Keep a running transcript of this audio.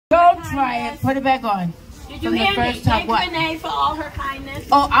try it. Put it back on. Did you hear me? Thank Renee for all her kindness.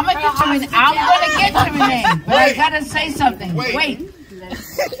 Oh, I'm gonna get to Renee. I'm gonna get to Renee, but I gotta say something. Wait.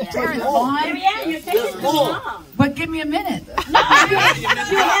 Turn it on. Marianne, you're taking too long. But give me a minute. No,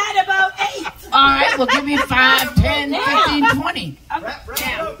 you had about 8. All right, well, give me 5, 10, 15, 20.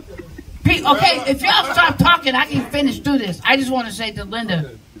 Now. Okay, if y'all stop talking, I can finish through this. I just want to say to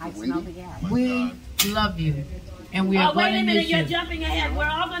Linda, we love you. And we are going to miss you. Wait a minute, you're jumping ahead. We're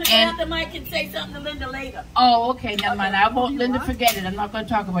all going to grab the mic and say something to Linda later. Oh, okay, never mind. I won't, Linda, forget it. I'm not going to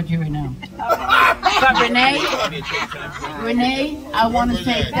talk about you right now. But Renee, I want to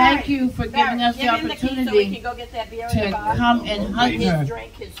say thank you for giving us the opportunity to come and hug her.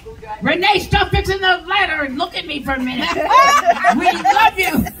 Renee, stop fixing the ladder and look at me for a minute. We love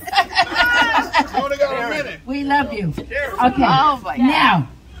you. We love you. Okay, now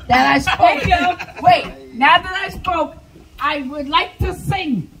that I spoke, now that I spoke, I would like to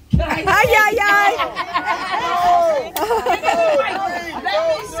sing. Can I Let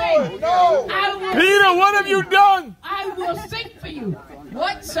me sing. Peter, what have you done? I will sing for you.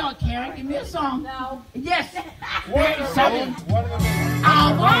 What song, Karen? Give me a song. No. Yes. I want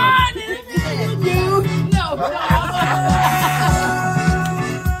you. No.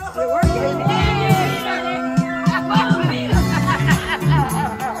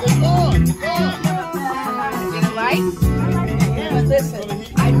 Listen,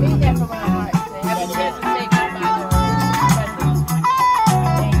 I mean that from my heart.